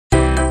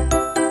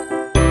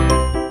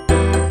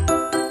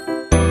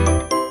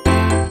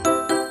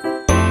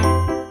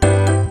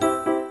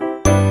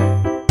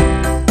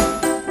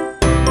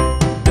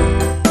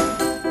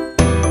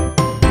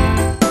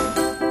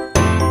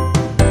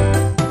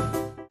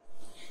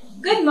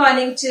Good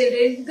morning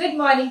children, good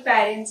morning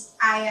parents.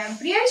 I am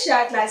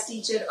Priyal class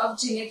teacher of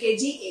Junior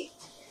KG 8.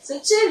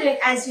 So children,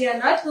 as we are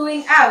not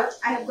going out,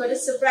 I have got a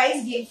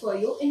surprise game for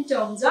you in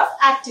terms of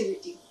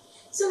activity.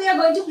 So we are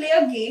going to play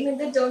a game in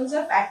the terms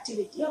of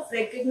activity of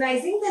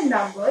recognizing the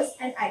numbers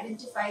and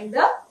identifying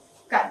the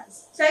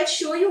colors. So I'll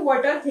show you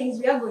what are things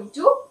we are going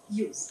to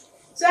use.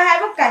 So I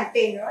have a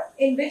container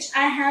in which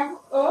I have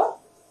a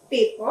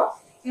paper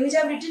in which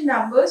I have written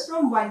numbers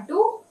from 1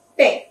 to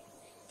 10.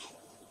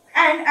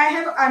 And I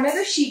have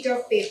another sheet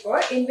of paper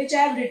in which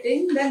I have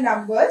written the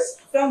numbers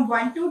from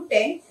 1 to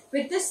 10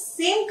 with the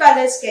same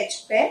color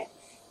sketch pen,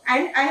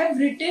 and I have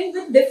written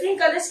with different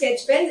color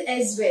sketch pens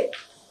as well.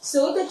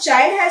 So the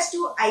child has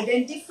to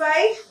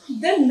identify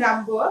the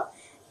number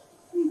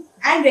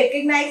and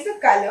recognize the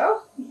color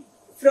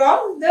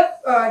from the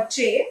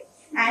tray,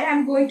 and I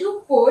am going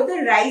to pour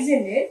the rice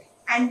in it,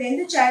 and then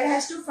the child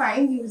has to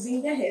find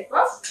using the help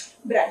of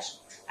brush.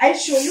 I'll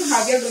show you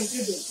how we are going to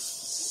do it.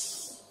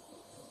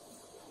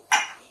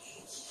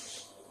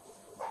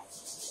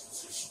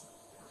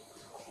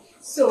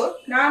 So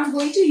now I'm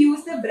going to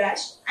use the brush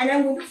and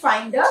I'm going to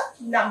find the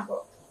number.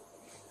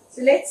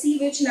 So let's see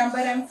which number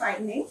I'm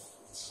finding.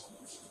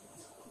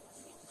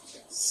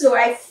 So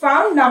I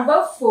found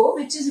number 4,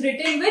 which is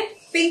written with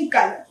pink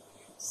color.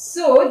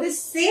 So the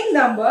same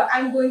number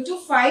I'm going to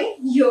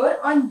find here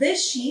on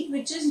this sheet,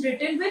 which is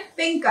written with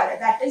pink color.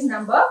 That is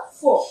number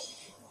 4.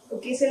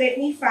 Okay, so let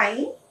me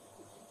find.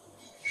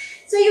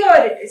 So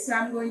here it is. So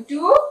I'm going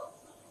to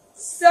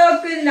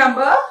circle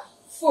number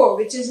 4,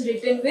 which is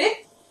written with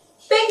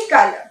pink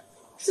color.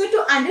 So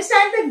to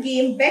understand the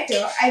game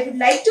better, I would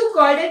like to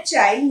call a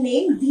child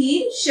named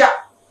Dhirsha.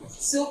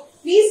 So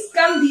please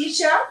come,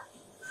 Dhirsha.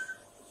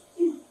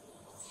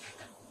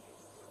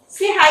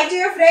 Say hi to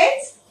your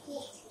friends.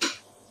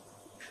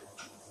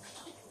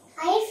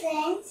 Hi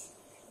friends.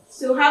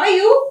 So how are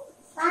you?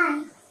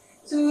 Fine.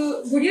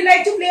 So would you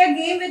like to play a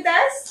game with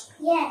us?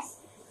 Yes.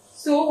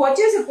 So what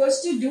you're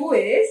supposed to do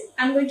is,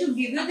 I'm going to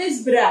give you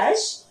this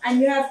brush and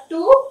you have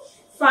to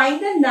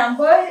find the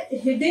number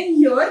hidden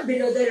here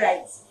below the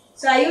rice.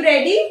 So are you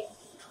ready?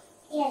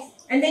 Yes.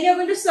 And then you're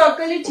going to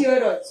circle it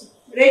here also.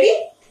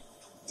 Ready?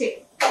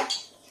 Take.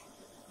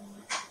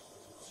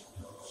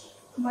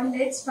 Come on,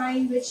 let's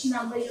find which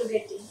number you're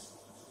getting.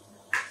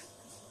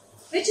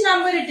 Which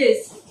number it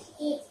is?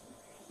 8.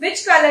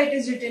 Which color it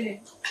is written in?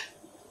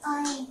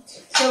 Orange.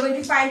 So we're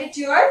going to find it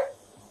here.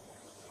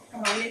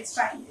 Come on, let's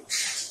find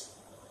it.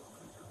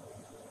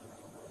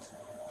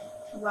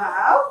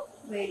 Wow,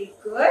 very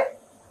good.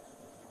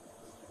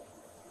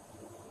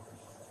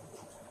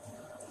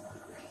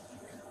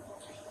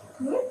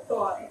 Good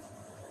boy.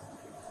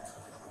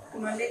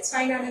 Come on, let's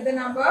find another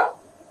number.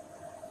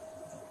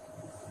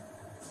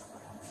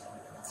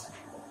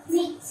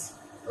 Mix.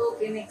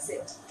 Okay, mix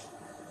it.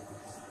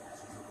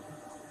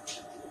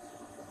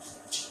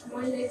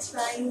 Come on, let's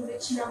find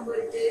which number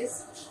it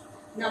is.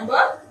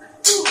 Number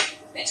 2.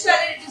 Which color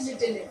it is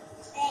written in?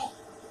 Red.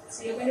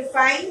 So you're going to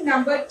find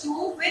number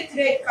 2 with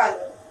red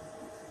color.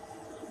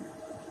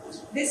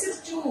 This is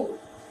 2.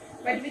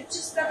 But which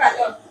is the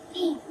color?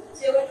 Pink.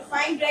 So you're going to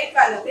find red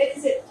color. Where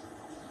is it?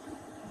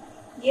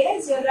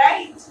 Yes, you're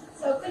right.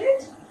 Circle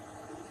it.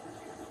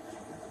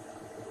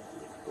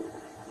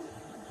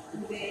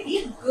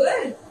 Very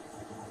good.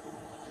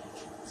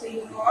 So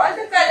you know all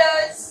the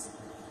colors.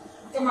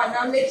 Come on,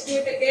 now let's do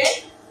it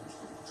again.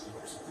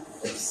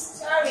 Oops,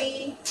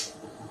 sorry.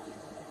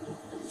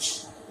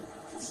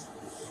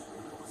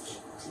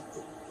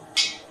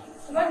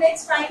 Come on,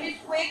 let's find it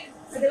quick.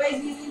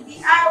 Otherwise we will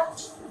be out.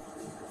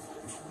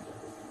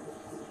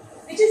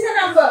 Which is the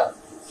number?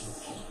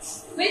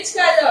 Which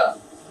color?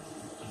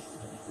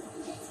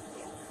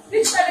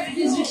 Which color it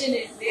is written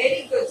in?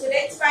 Very good. So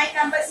let's find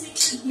number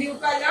 6 with blue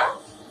color.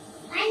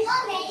 I know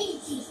where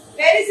it is.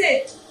 Where is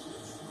it?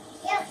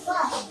 Here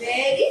first.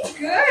 Very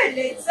good.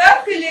 Let's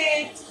circle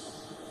it.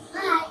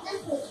 I can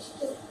put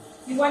it.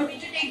 You want me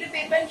to take the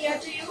paper near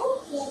to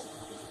you? Yes.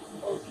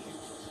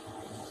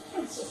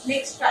 Okay. So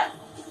next one.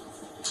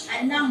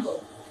 And number.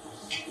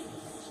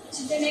 Which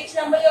is the next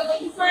number you are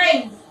going to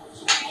find?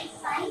 I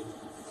find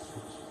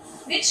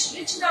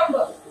Which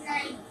number?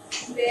 9.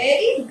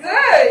 Very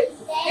good.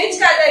 Which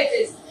color it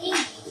is? Green.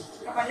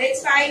 Come on,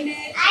 let's find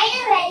it. I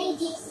know where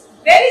it is.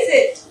 Where is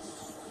it?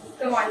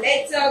 Come on,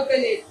 let's circle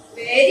it.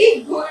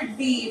 Very good,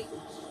 Deep.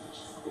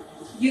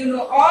 You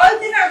know all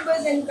the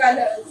numbers and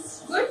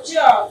colors. Good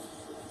job.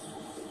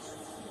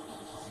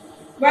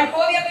 One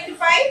more we are going to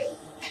find.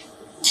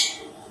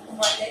 Come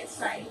on, let's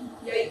find.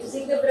 You are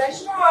using the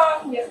brush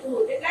wrong. You have to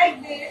hold it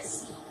like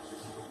this.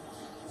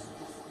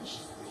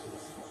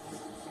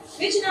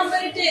 Which number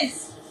it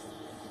is?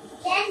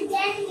 Then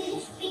it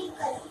is pink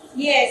color.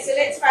 Yes, so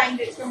let's find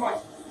it. Come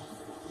on.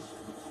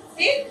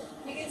 See?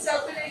 You can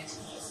circle it.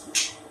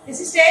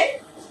 This is 10.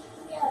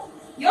 Here.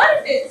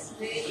 Here it is.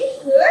 Very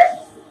good.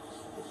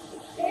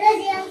 Because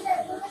the answer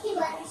to the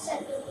one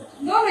circle.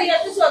 No, you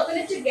have to circle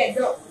it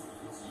together.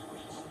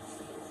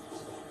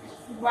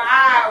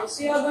 Wow.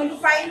 So you are going to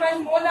find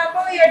one more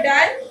number. You're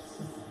done.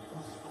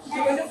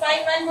 You're going to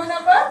find one more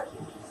number.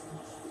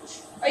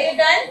 Are you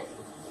done?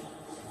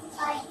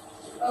 Fine.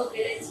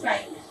 Okay, let's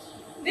find.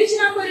 Which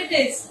number it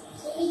is?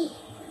 3.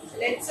 So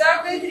let's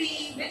circle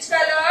 3. Which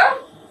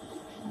color?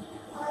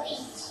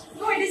 Orange.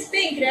 No, it is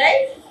pink,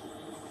 right?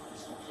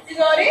 It is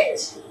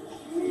orange?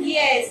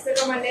 Yes. So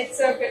come on, let's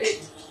circle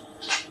it.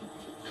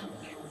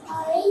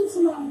 Orange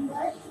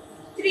number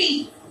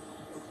 3.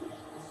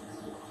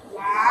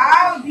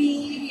 Wow,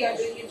 Veer, you're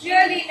doing it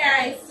really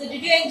nice. So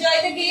did you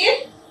enjoy the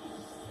game?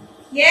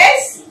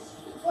 Yes?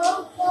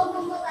 4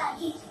 number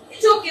Daddy.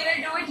 It's okay,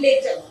 we'll do it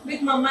later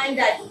with Mama and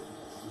Daddy.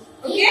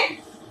 Okay?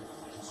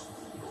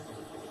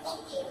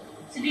 Okay.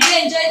 So did you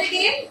enjoy the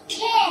game?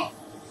 Yes.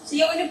 So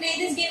you're going to play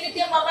this game with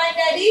your Mama and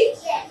Daddy?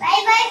 Yes.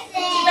 Bye bye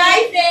friends.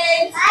 Bye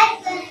friends. Bye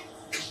friends.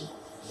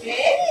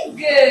 Very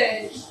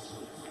good.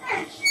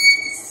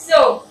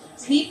 So,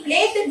 we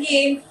played the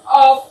game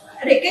of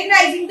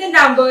recognizing the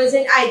numbers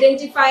and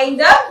identifying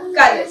the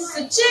colors.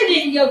 So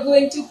children, you're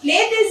going to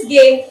play this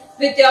game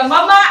with your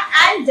Mama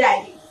and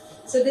Daddy.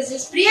 So this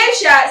is Priyal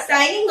Shah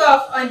signing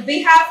off on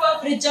behalf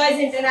of Rejoice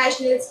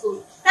International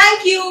School.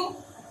 Thank you.